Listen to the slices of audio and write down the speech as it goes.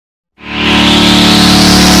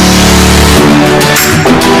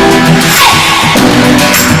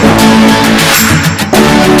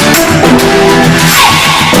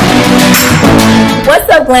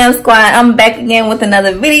up, Glam Squad? I'm back again with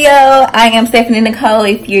another video. I am Stephanie Nicole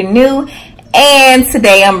if you're new, and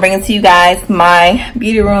today I'm bringing to you guys my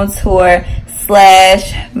beauty room tour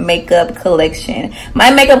 / makeup collection.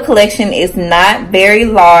 My makeup collection is not very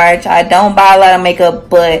large. I don't buy a lot of makeup,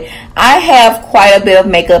 but I have quite a bit of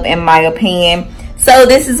makeup in my opinion. So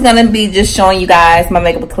this is gonna be just showing you guys my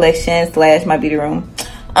makeup collection / my beauty room.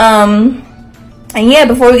 And yeah,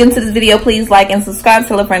 before we get into this video, please like and subscribe.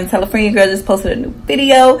 Tell a friend, tell a friend. Your girl just posted a new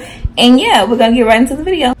video. And yeah, we're gonna get right into the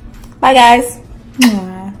video. Bye guys.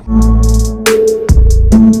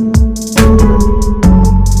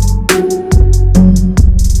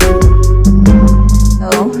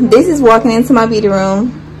 So this is walking into my beauty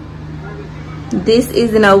room. This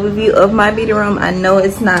is an overview of my beauty room. I know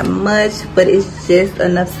it's not much, but it's just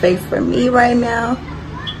enough space for me right now.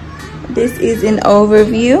 This is an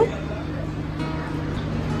overview.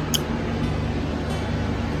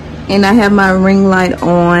 And I have my ring light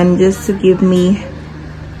on just to give me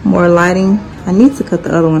more lighting. I need to cut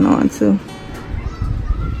the other one on too.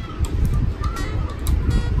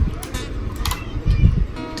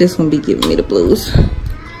 This one be giving me the blues.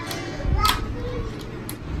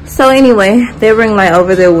 So anyway, that ring light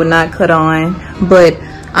over there will not cut on, but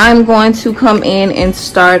I'm going to come in and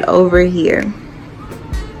start over here.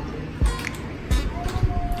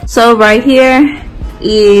 So right here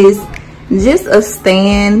is just a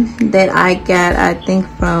stand that I got, I think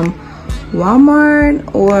from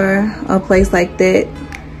Walmart or a place like that.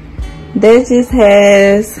 That just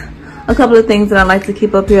has a couple of things that I like to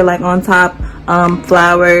keep up here, like on top,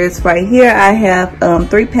 flowers. Right here I have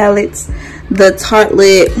 3 palettes. The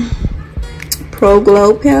Tartelette Pro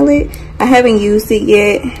Glow palette. I haven't used it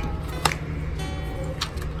yet,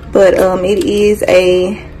 but it is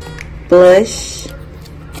a blush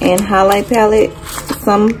and highlight palette.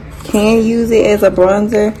 Some can use it as a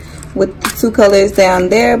bronzer with the 2 colors down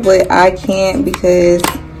there, but I can't because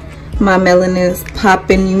my melanin is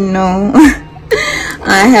popping, you know.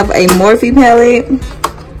 I have a Morphe palette.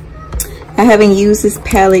 I haven't used this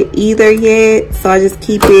palette either yet, so I just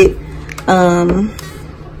keep it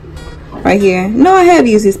right here. No, I have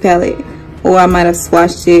used this palette, or I might have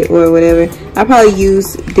swatched it or whatever. I probably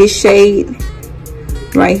use this shade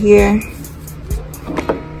right here,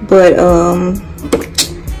 but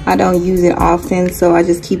I don't use it often, so I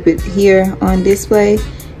just keep it here on display.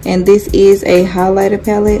 And this is a highlighter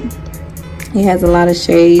palette. It has a lot of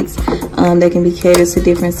shades that can be catered to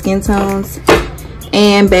different skin tones.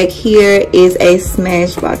 And back here is a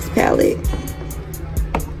Smashbox palette.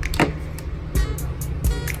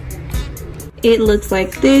 It looks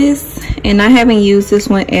like this, and I haven't used this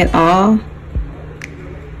one at all.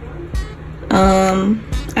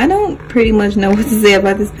 I don't pretty much know what to say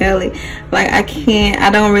about this palette. Like, I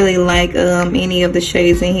don't really like any of the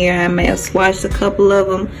shades in here. I may have swatched a couple of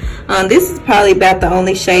them. This is probably about the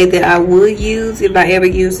only shade that I would use if I ever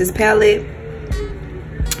use this palette.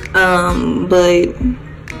 But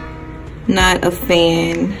not a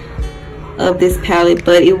fan of this palette,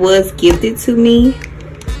 but it was gifted to me,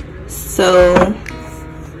 so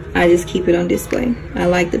I just keep it on display. I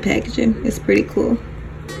like the packaging, it's pretty cool.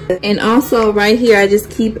 And also right here I just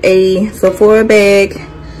keep a Sephora bag,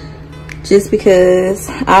 just because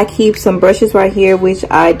I keep some brushes right here which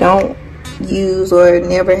I don't use or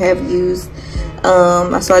never have used,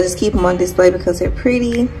 so I just keep them on display because they're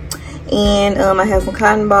pretty. And I have some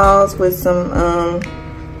cotton balls with some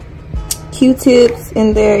Q-tips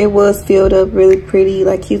in there. It was filled up really pretty,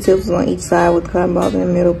 like Q-tips on each side with cotton balls in the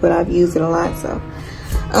middle, but I've used it a lot. So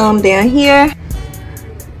down here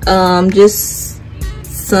just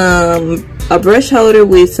a brush holder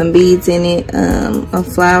with some beads in it, a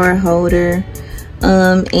flower holder,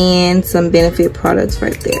 and some Benefit products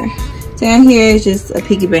right there. Down here is just a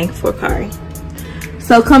piggy bank for Kari.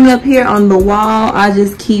 So coming up here on the wall, I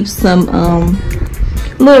just keep some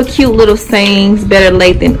cute little sayings, better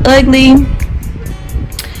late than ugly.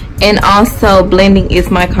 And also blending is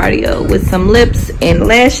my cardio, with some lips and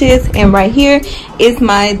lashes. And right here is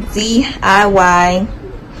my DIY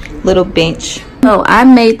little bench. So I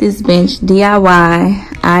made this bench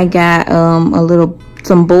DIY. I got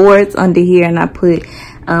some boards under here, and I put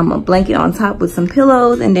a blanket on top with some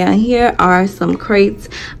pillows, and down here are some crates.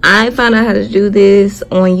 I found out how to do this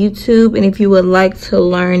on YouTube, and if you would like to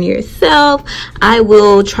learn yourself, I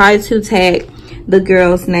will try to tag the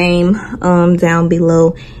girl's name down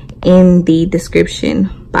below in the description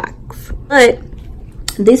box. But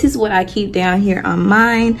this is what I keep down here on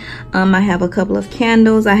mine. I have a couple of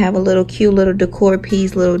candles. I have a little cute little decor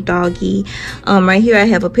piece, little doggy. Right here I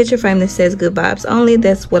have a picture frame that says good vibes only.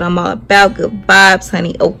 That's what I'm all about, good vibes,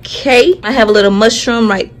 honey. Okay, I have a little mushroom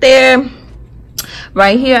right there.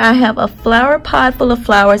 Right here I have a flower pot full of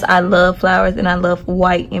flowers. I love flowers, and I love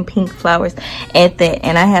white and pink flowers at that.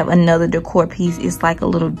 And I have another decor piece. It's like a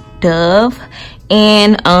little dove.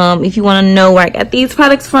 And if you want to know where I got these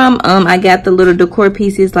products from, I got the little decor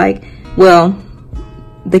pieces, like, well,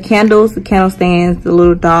 the candles, the candle stands, the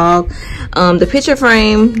little dog, the picture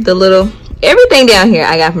frame, the little, everything down here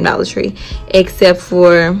I got from Dollar Tree, except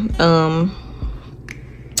for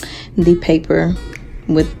the paper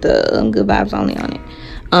with the Good Vibes Only on it.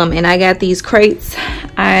 And I got these crates,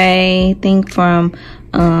 I think from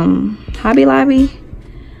Hobby Lobby,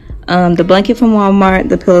 the blanket from Walmart,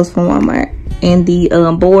 the pillows from Walmart, and the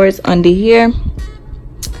boards under here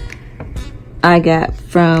I got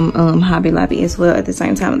from Hobby Lobby as well, at the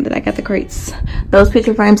same time that I got the crates. Those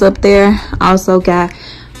picture frames up there also got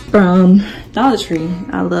from Dollar Tree.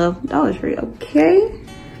 I love Dollar Tree, okay?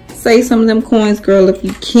 Save some of them coins, girl, if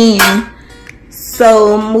you can.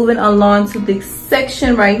 So moving along to the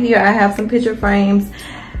section right here, I have some picture frames.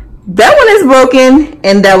 That one is broken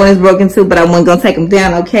and that one is broken too, but I wasn't gonna take them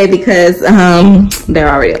down, okay, because they're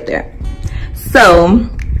already up there. So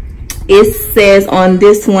it says on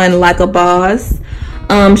this one, like a boss.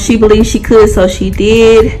 She believed she could, so she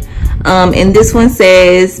did. And this one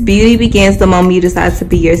says, beauty begins the moment you decide to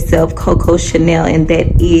be yourself, Coco Chanel. And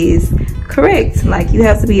that is correct. Like, you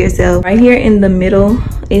have to be yourself. Right here in the middle,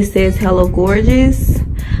 it says, hello, gorgeous.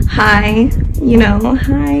 Hi, you know,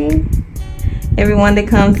 hi. Everyone that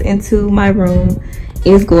comes into my room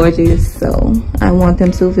is gorgeous. So I want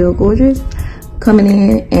them to feel gorgeous coming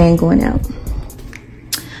in and going out.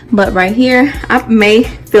 But right here, I may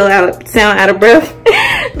sound out of breath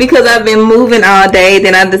because I've been moving all day.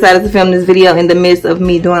 Then I decided to film this video in the midst of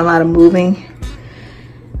me doing a lot of moving.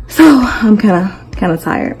 So I'm kind of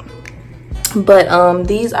tired. But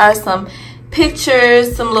these are some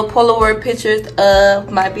pictures, some little Polaroid pictures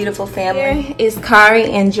of my beautiful family. Here is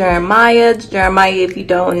Kari and Jeremiah. Jeremiah, if you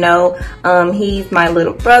don't know, he's my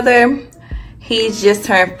little brother. He's just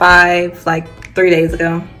turned 5 like 3 days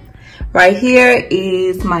ago. Right here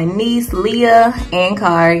is my niece Leah and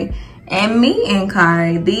Kari, and me and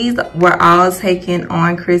Kari. These were all taken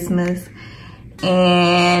on Christmas,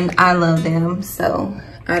 and I love them, so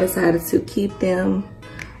I decided to keep them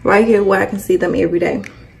right here where I can see them every day.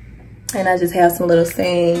 And I just have some little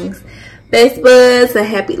sayings, best buds, a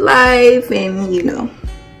happy life, and you know,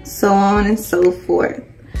 so on and so forth.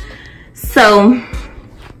 So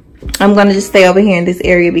I'm gonna just stay over here in this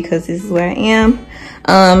area because this is where I am.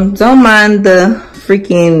 Don't mind the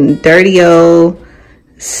freaking dirty old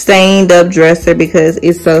stained up dresser because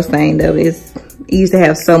it's so stained up. It used to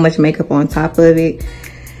have so much makeup on top of it,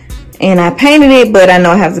 and I painted it, but I know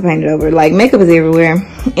I have to paint it over. Like, makeup is everywhere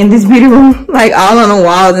in this beauty room, like all on the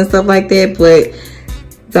walls and stuff like that, but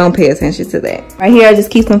don't pay attention to that. Right here I just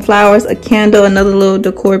keep some flowers, a candle, another little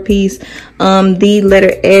decor piece, the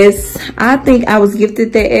letter S. I think I was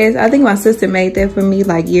gifted that S. I think my sister made that for me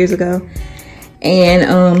like years ago.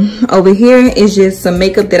 And over here is just some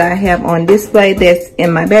makeup that I have on display that's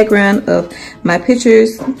in my background of my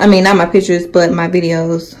pictures. I mean, not my pictures, but my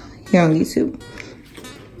videos here on YouTube.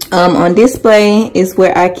 On display is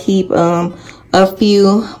where I keep a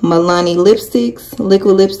few Milani lipsticks,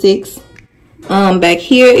 liquid lipsticks. Back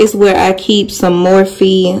here is where I keep some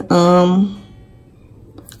Morphe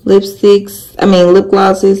lipsticks, lip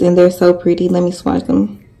glosses, and they're so pretty. Let me swatch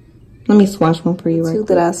them. Let me swatch one for you right quick.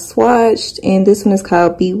 Two that I swatched, and this one is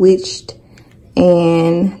called Bewitched,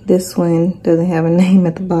 and this one doesn't have a name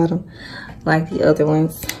at the bottom like the other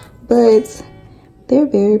ones, but they're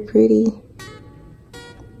very pretty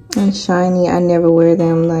and shiny. I never wear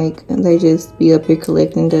them, like they just be up here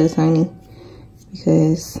collecting dust, honey,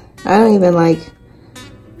 because I don't even like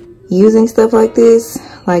using stuff like this.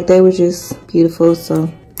 Like, they were just beautiful,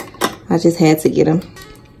 so I just had to get them.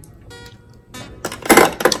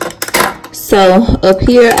 So up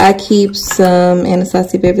here I keep some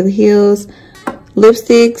Anastasia Beverly Hills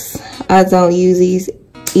lipsticks. I don't use these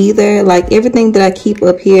either. Like, everything that I keep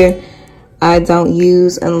up here I don't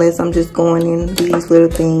use unless I'm just going in these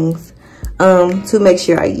little things to make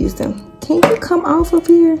sure I use them. Can you come off of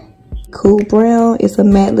here? Cool Brown. It's a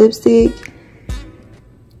matte lipstick.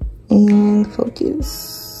 And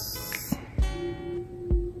focus.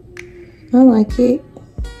 I like it.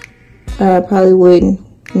 I probably wouldn't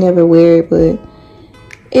never wear it, but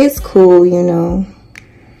it's cool, you know.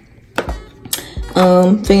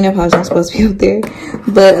 Fingernail polish is supposed to be up there,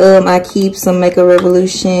 but I keep some Makeup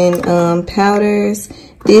Revolution powders.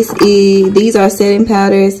 These are setting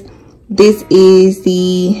powders. This is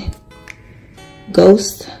the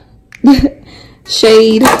Ghost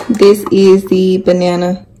shade. This is the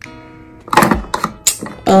Banana.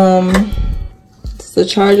 It's a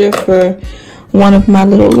charger for one of my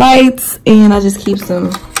little lights, and I just keep some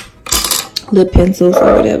lip pencils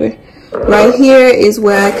or whatever. Right here is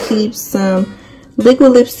where I keep some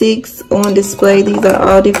liquid lipsticks on display. These are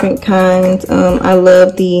all different kinds. I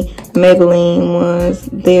love the Maybelline ones.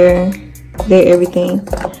 They're everything.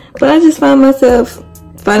 But I just finding myself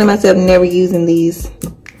never using these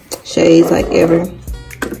shades like ever.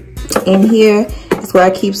 In here is where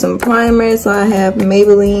I keep some primers. So I have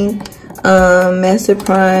Maybelline Master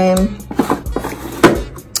Prime.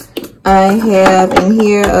 I have in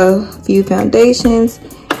here a few foundations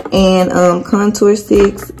and contour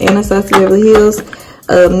sticks, Anastasia Beverly Hills,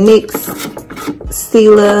 NYX,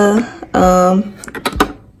 Stila,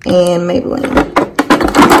 and Maybelline.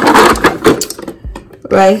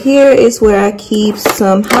 Right here is where I keep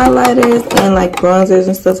some highlighters and like bronzers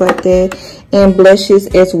and stuff like that, and blushes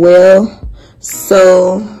as well.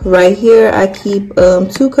 So right here I keep 2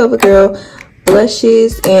 CoverGirl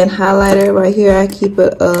blushes and highlighter. Right here I keep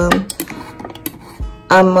a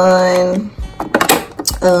Amon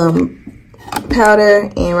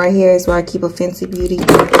powder, and right here is where I keep a Fenty Beauty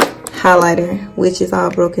highlighter, which is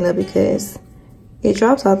all broken up because it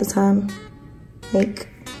drops all the time. Like,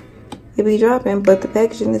 it be dropping, but the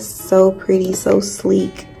packaging is so pretty, so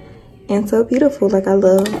sleek, and so beautiful. Like, I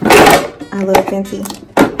love Fenty.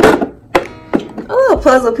 A little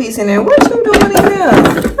puzzle piece in there. What you doing in there?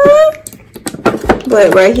 Huh?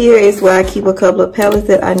 But right here is where I keep a couple of palettes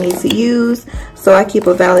that I need to use. So I keep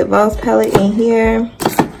a Violet Voss palette in here.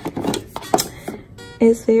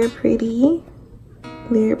 It's very pretty.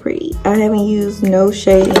 Very pretty. I haven't used no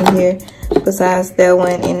shade in here besides that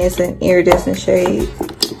one, and it's an iridescent shade.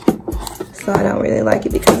 So I don't really like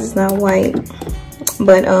it because it's not white.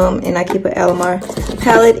 But and I keep an Alamar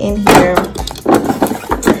palette in here.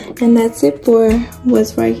 And that's it for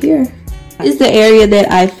what's right here. This is the area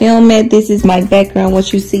that I film at. This is my background,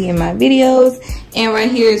 what you see in my videos. And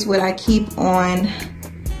right here is what I keep on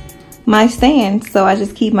my stand. So I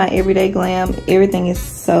just keep my everyday glam. Everything is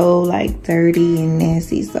so like dirty and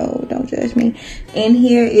nasty, so don't judge me. And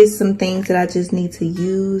here is some things that I just need to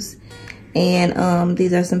use. And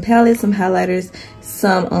these are some palettes, some highlighters,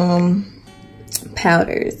 some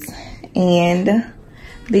powders. And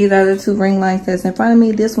these are the 2 ring lights that's in front of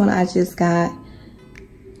me. This one I just got.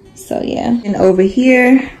 So yeah. And over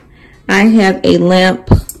here I have a lamp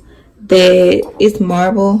that is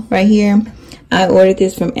marble right here. I ordered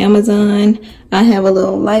this from Amazon. I have a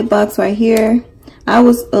little light box right here. I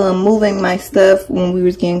was moving my stuff when we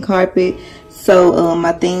was getting carpet, so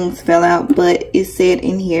my things fell out, but it said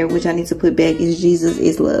in here, which I need to put back, is Jesus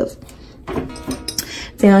is love.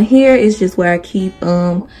 Down here is just where I keep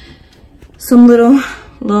some little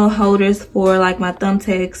holders for like my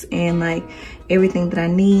thumbtacks and like everything that I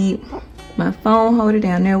need. My phone holder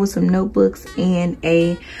down there with some notebooks and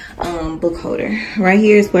a book holder. Right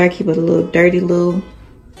here is where I keep a little dirty little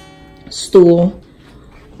stool.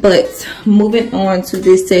 But moving on to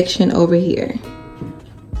this section over here.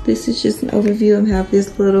 This is just an overview of how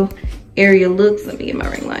this little area looks. Let me get my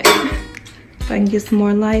ring light. If I can get some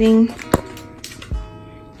more lighting.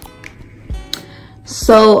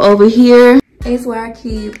 So over here is where I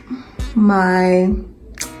keep my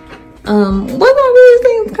what are these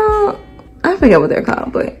things called? I forget what they're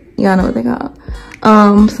called, but y'all know what they're called.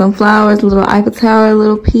 Some flowers, a little Eiffel Tower,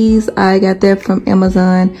 little piece. I got that from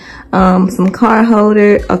Amazon. Some card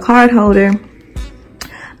holder, a card holder.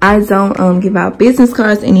 I don't give out business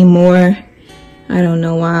cards anymore. I don't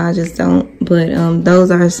know why, I just don't. But those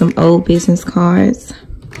are some old business cards.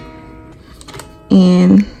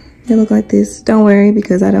 And they look like this. Don't worry,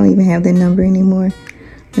 because I don't even have their number anymore.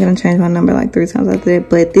 I'm gonna change my number like 3 times after that.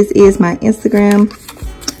 But this is my Instagram.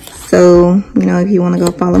 So, you know, if you want to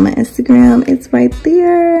go follow my Instagram, it's right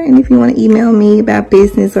there. And if you want to email me about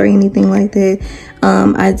business or anything like that,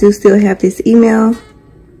 I do still have this email.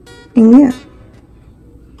 And yeah.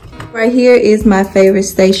 Right here is my favorite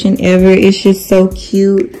station ever. It's just so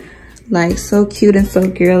cute. Like, so cute and so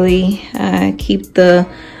girly. I keep the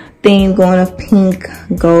theme going of pink,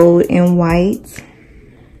 gold, and white.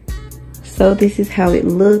 So this is how it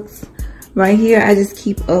looks. Right here, I just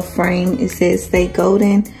keep a frame. It says Stay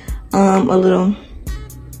Golden. A little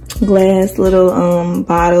glass, little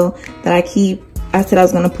bottle that I keep. I said I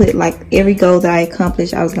was gonna put like every goal that I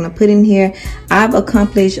accomplished, I was gonna put in here. I've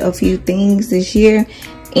accomplished a few things this year,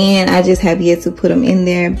 and I just have yet to put them in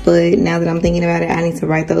there. But now that I'm thinking about it, I need to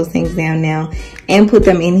write those things down now and put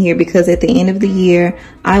them in here, because at the end of the year,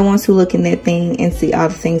 I want to look in that thing and see all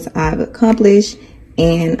the things I've accomplished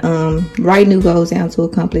and write new goals down to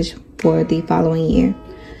accomplish for the following year.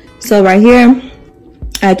 So right here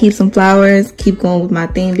I keep some flowers, keep going with my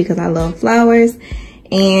theme because I love flowers.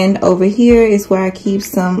 And over here is where I keep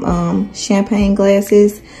some champagne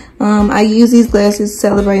glasses. I use these glasses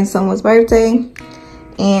celebrating someone's birthday.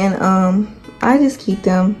 And I just keep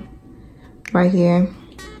them right here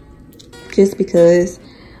just because.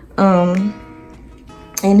 And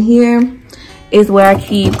here is where I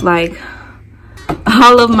keep like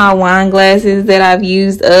all of my wine glasses that I've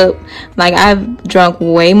used up. Like, I've drunk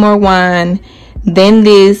way more wine than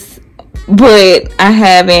this, but I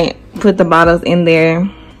haven't put the bottles in there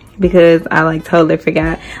because I like totally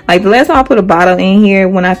forgot. Like, the last time I put a bottle in here,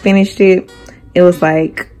 when I finished it, it was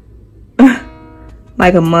like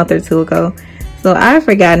like a month or two ago. So I've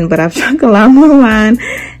forgotten, but I've drunk a lot more wine.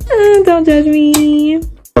 Don't judge me.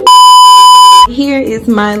 Here is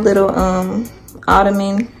my little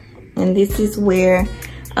ottoman, and this is where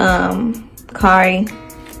Kari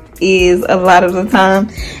is a lot of the time,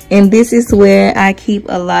 and this is where I keep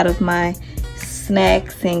a lot of my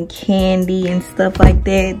snacks and candy and stuff like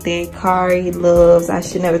that Kari loves. I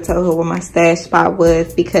should never tell her where my stash spot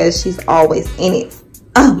was because she's always in it.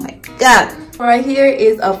 Oh my god. Right here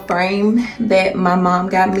is a frame that my mom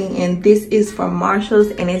got me, and this is from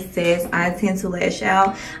Marshall's, and it says I tend to lash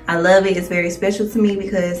out. I love it. It's very special to me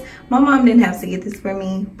because my mom didn't have to get this for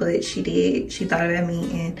me, but she did. She thought about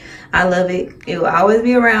me, and I love it. It will always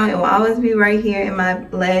be around. It will always be right here in my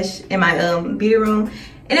beauty room,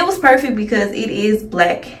 and it was perfect because it is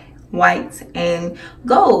black, white, and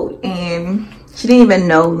gold. And she didn't even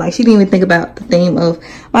know, like, she didn't even think about the theme of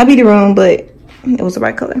my beauty room, but it was the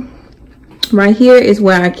right color. Right here is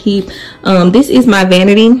where I keep this is my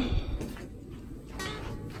vanity.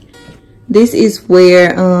 This is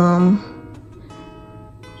where I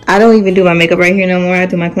don't even do my makeup right here no more. I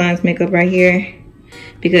do my client's makeup right here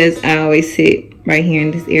because I always sit right here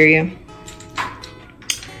in this area.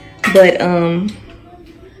 But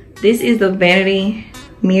this is the vanity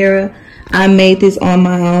mirror. I made this on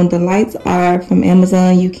my own. The lights are from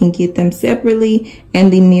Amazon. You can get them separately,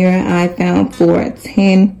 and the mirror I found for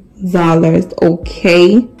 $10.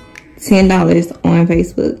 Okay, $10 on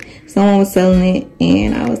Facebook. Someone was selling it,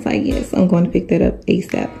 and I was like, yes, I'm going to pick that up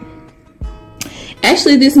ASAP.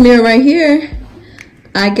 Actually, this mirror right here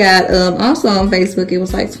I got also on Facebook. It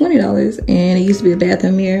was like $20, and it used to be a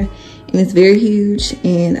bathroom mirror, and it's very huge,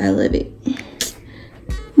 and I love it.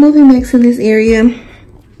 Moving back to this area,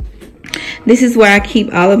 this is where I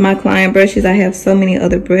keep all of my client brushes. I have so many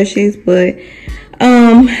other brushes, but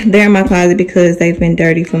they're in my closet because they've been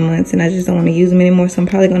dirty for months and I just don't want to use them anymore, so I'm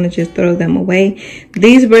probably going to just throw them away.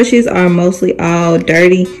 These brushes are mostly all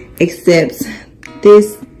dirty except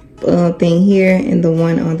this thing here and the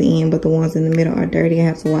one on the end, but the ones in the middle are dirty. I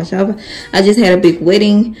have to wash off. I just had a big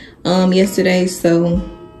wedding yesterday, so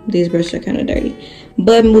these brushes are kind of dirty.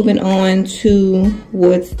 But moving on to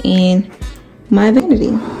what's in my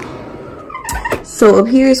vanity. So up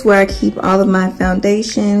here is where I keep all of my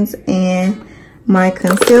foundations and my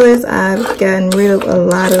concealers. I've gotten rid of a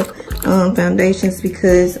lot of foundations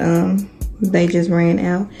because they just ran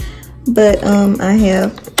out. But I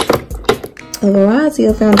have a variety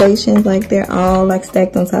of foundations, like they're all like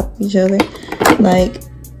stacked on top of each other, like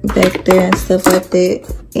back there and stuff like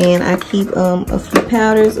that. And I keep a few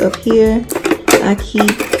powders up here. I keep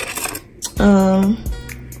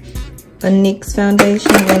a NYX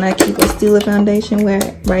foundation, and I keep a Stila foundation. Where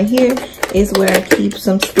right here is where I keep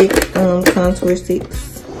some stick contour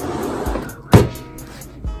sticks.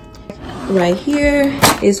 Right here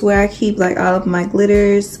is where I keep like all of my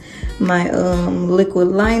glitters, my liquid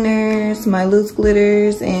liners, my loose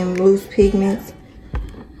glitters, and loose pigments.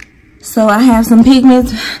 So I have some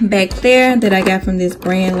pigments back there that I got from this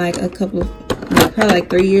brand like a couple of, probably like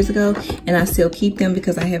 3 years ago, and I still keep them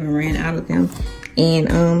because I haven't ran out of them,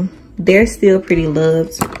 and they're still pretty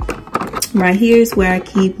loved. Right here is where I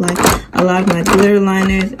keep like a lot of my glitter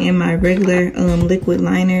liners and my regular liquid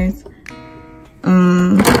liners.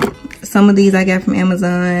 Some of these I got from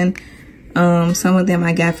Amazon. Some of them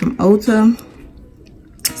I got from Ulta.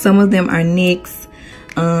 Some of them are NYX.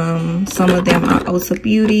 Some of them are Ulta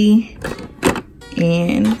Beauty.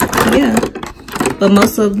 And yeah, but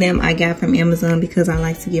most of them I got from Amazon because I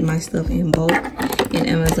like to get my stuff in bulk, and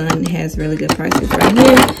Amazon has really good prices. Right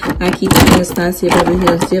here I keep the Anastasia Beverly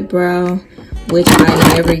Hills Dip Brow, which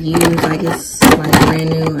I never use. Like, it's like brand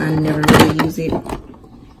new. I never really use it.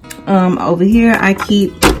 Over here I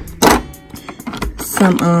keep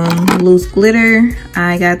some loose glitter.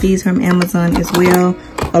 I got these from Amazon as well,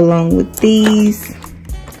 along with these.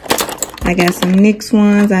 I got some NYX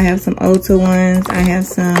ones. I have some Ulta ones. I have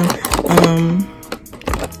some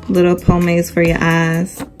little pomades for your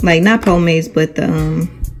eyes. Like, not pomades, but the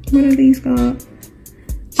what are these called?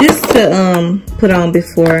 to put on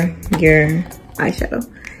before your eyeshadow.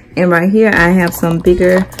 And right here I have some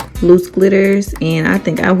bigger loose glitters, and I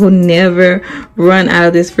think I will never run out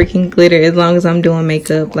of this freaking glitter as long as I'm doing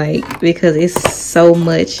makeup, like, because it's so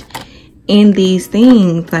much in these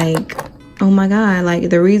things. Like, oh my god, like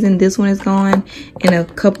the reason this one is gone and a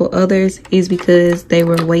couple others is because they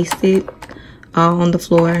were wasted all on the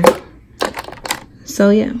floor. So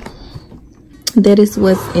yeah, that is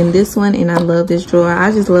what's in this one, and I love this drawer.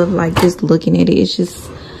 I just love like just looking at it. It's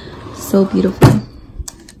just so beautiful.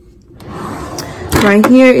 Right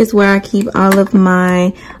here is where I keep all of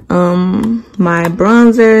my my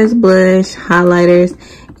bronzers, blush, highlighters,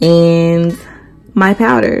 and my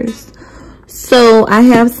powders. So I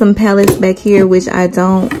have some palettes back here which I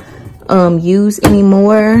don't use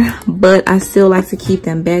anymore, but I still like to keep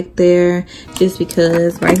them back there just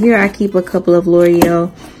because. Right here I keep a couple of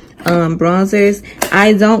L'Oreal bronzers.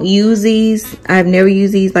 I don't use these. I've never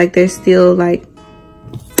used these. Like, they're still like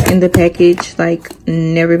in the package, like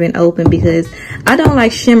never been open, because I don't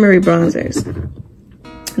like shimmery bronzers.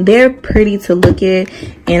 They're pretty to look at,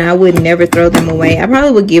 and I would never throw them away. I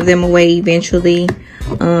probably would give them away eventually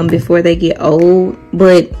before they get old,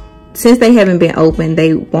 but since they haven't been opened,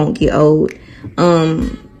 they won't get old.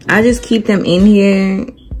 I just keep them in here,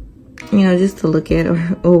 you know, just to look at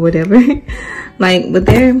or whatever. Like, but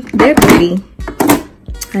they're pretty.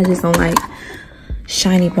 I just don't like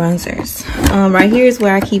shiny bronzers. Right here is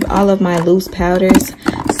where I keep all of my loose powders.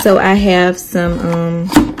 So I have some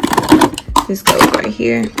this goes right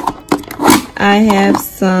here. I have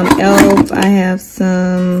some ELF, I have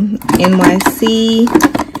some NYC,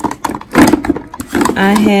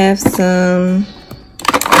 I have some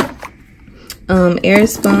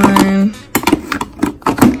Airspun,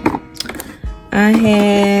 I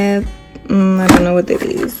have I don't know what that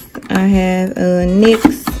is. I have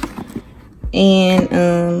NYX,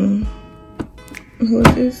 and who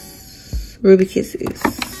is this? Ruby Kisses.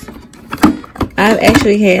 I've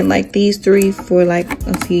actually had like these three for like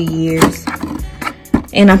a few years,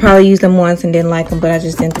 and I probably used them once and didn't like them, but I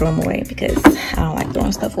just didn't throw them away because I don't like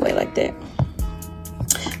throwing stuff away like that.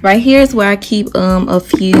 Right here is where I keep a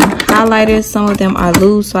few highlighters. Some of them are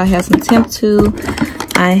loose, so I have some Temp 2,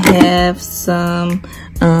 I have some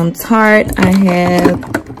Tarte, I have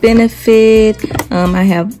Benefit, I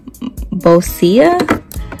have Boscia,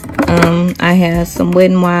 I have some Wet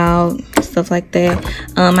n Wild, stuff like that.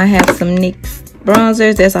 I have some NYX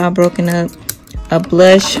bronzers, that's all broken up. A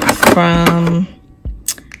blush from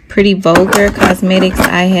Pretty Vulgar Cosmetics.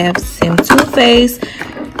 I have some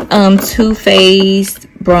Too Faced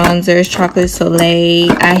bronzers, Chocolate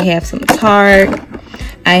Soleil. I have some Tarte.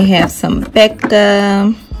 I have some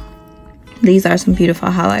Becca. These are some beautiful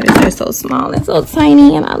highlighters. They're so small and so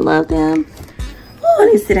tiny, and I love them. Oh,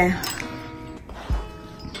 let me sit down.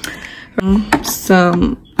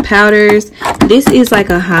 Some powders. This is like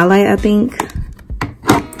a highlight, I think.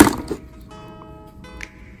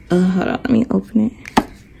 Hold on, let me open it.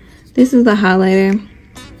 This is the highlighter.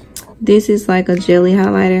 This is like a jelly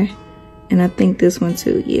highlighter, and I think this one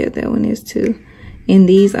too. Yeah, that one is too. And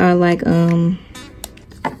these are like I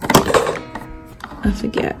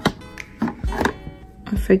forgot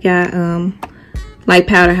like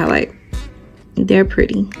powder highlight. They're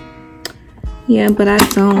pretty. Yeah, but I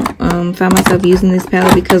don't find myself using this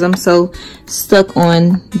palette because I'm so stuck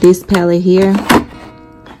on this palette here,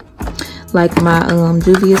 like my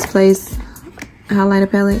Juvia's Place highlighter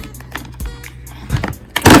palette.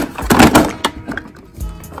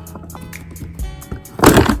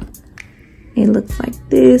 It looks like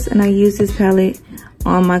this, and I use this palette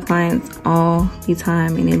on my clients all the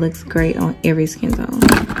time, and it looks great on every skin tone.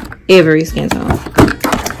 Every skin tone.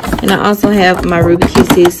 And I also have my Ruby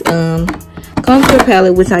Kisses contour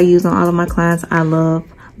palette, which I use on all of my clients. I love,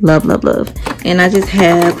 love, love, love. And I just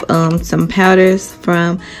have some powders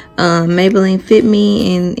from Maybelline Fit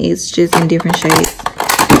Me, and it's just in different shades.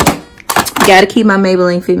 Gotta keep my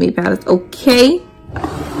Maybelline Fit Me powders. Okay,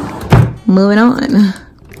 moving on.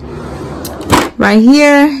 Right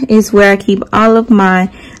here is where I keep all of my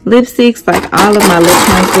lipsticks, like all of my lip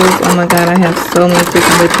pencils. Oh my god, I have so many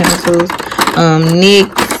freaking lip pencils. NYX,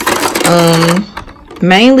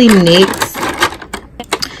 mainly NYX.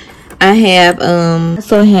 I have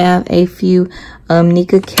also have a few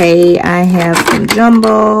Nika K. I have some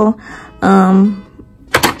Jumbo. I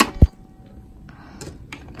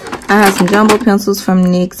have some Jumbo pencils from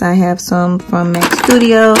NYX. I have some from MAC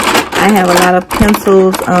Studio. I have a lot of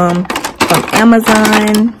pencils from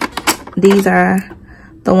Amazon. These are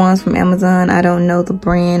the ones from Amazon. I don't know the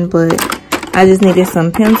brand, but I just needed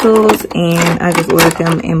some pencils, and I just ordered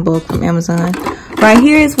them in bulk from Amazon. Right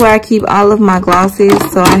here is where I keep all of my glosses.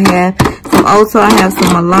 So I have some Ulta, I have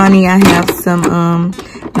some Milani, I have some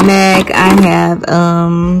MAC, I have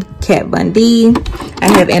Kat Von D, I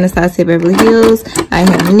have Anastasia Beverly Hills, I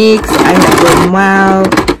have NYX, I have Wet n Wild.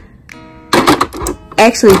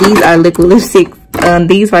 Actually, these are liquid lipsticks.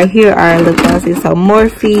 These right here are lip glosses. So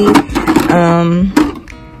Morphe,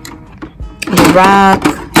 Rock,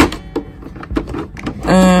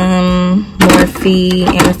 Morphe,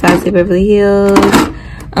 Anastasia Beverly Hills.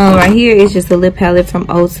 Right here is just a lip palette from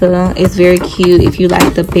Ulta. It's very cute if you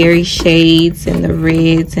like the berry shades and the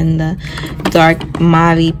reds and the dark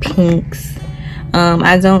mauve pinks.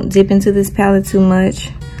 I don't dip into this palette too much,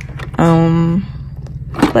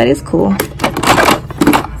 but it's cool.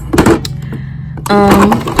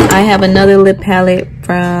 I have another lip palette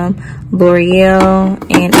from L'Oreal,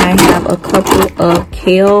 and I have a couple of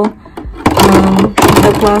Kale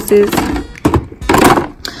lip glosses.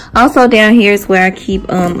 Also down here is where I keep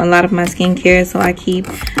a lot of my skincare. So I keep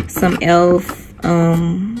some e.l.f.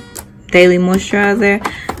 daily moisturizer.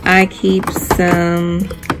 I keep some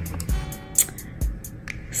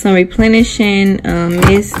replenishing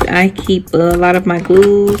mist. I keep a lot of my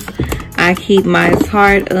glues. I keep my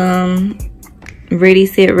Tarte Ready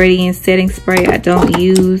Set Radiant setting spray. I don't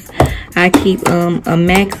use. I keep a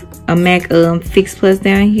MAC Fix Plus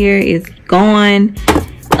down here. It's gone.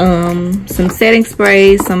 Some setting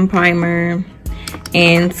spray, some primer,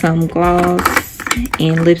 and some gloss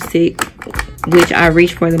and lipstick, which I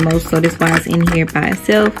reach for the most. So that's why it's in here by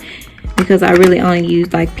itself, because I really only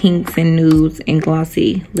use like pinks and nudes and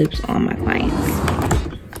glossy lips on my clients.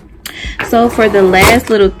 So for the last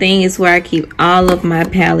little thing is where I keep all of my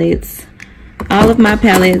palettes. I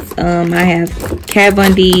have Kat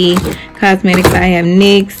Von D Cosmetics, I have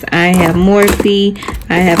NYX, I have Morphe,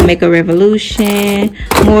 I have Makeup Revolution,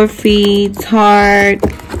 Morphe, Tarte,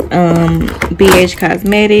 BH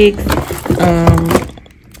Cosmetics.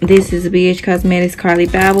 This is a BH Cosmetics Carly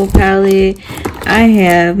Babel palette. I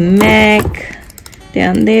have MAC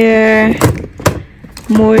down there,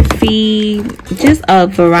 Morphe, just a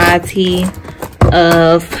variety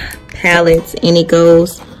of palettes, and it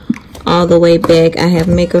goes all the way back. I have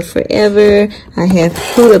Makeup Forever, I have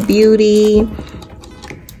Huda Beauty,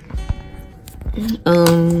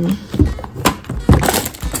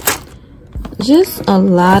 just a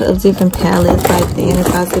lot of different palettes, like the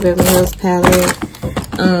Anastasia Beverly Hills palette.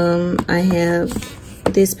 I have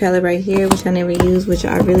this palette right here, which I never use, which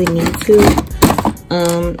I really need to.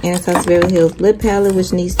 Anastasia Beverly Hills lip palette,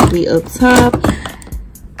 which needs to be up top.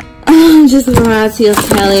 Just a variety of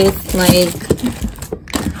palettes, like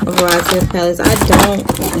a variety of palettes. I don't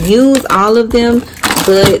use all of them,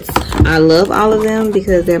 but I love all of them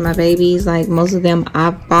because they're my babies. Like most of them I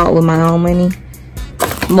bought with my own money.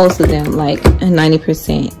 Most of them, like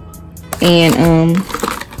 90%.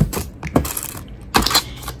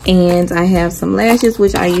 And I have some lashes,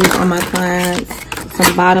 which I use on my clients.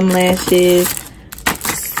 Some bottom lashes.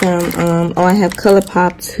 Some I have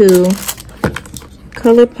ColourPop too.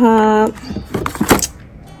 ColourPop,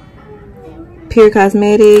 Pure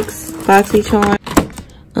Cosmetics, BoxyCharm,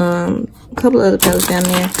 a couple other palettes down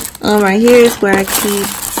there. Right here is where I keep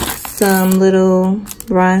some little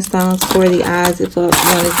rhinestones for the eyes if I want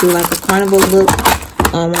to do like a carnival look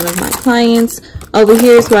on one of my clients. Over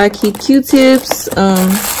here is where I keep Q-tips,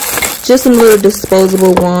 just some little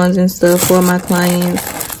disposable ones and stuff for my clients,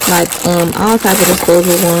 like all type of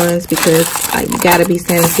disposable ones, because you gotta be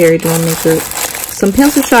sanitary doing makeup. Some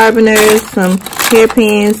pencil sharpeners, some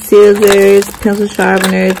hairpins, scissors, pencil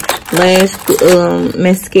sharpeners, lash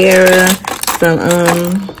mascara, some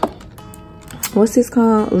what's this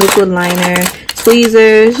called, liquid liner,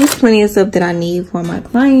 tweezers, just plenty of stuff that I need for my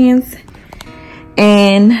clients.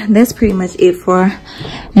 And that's pretty much it for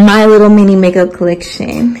my little mini makeup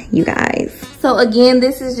collection, you guys. So again,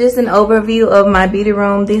 this is just an overview of my beauty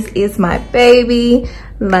room. This is my baby.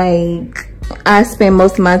 Like, I spend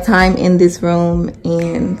most of my time in this room,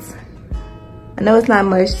 and I know it's not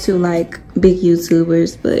much to like big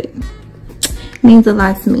YouTubers, but it means a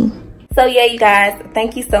lot to me. So yeah, you guys,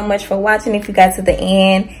 thank you so much for watching if you got to the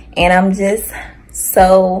end, and I'm just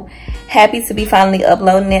so happy to be finally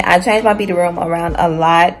uploading it. I changed my beauty room around a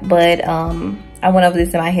lot, but I went over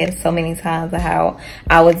this in my head so many times of how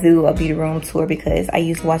I would do a beauty room tour, because I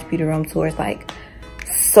used to watch beauty room tours like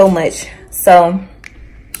so much. So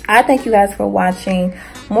I thank you guys for watching.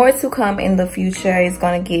 More to come in the future. It's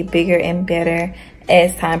gonna get bigger and better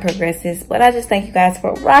as time progresses, but I just thank you guys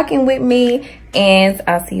for rocking with me, and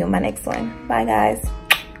I'll see you in my next one. Bye guys.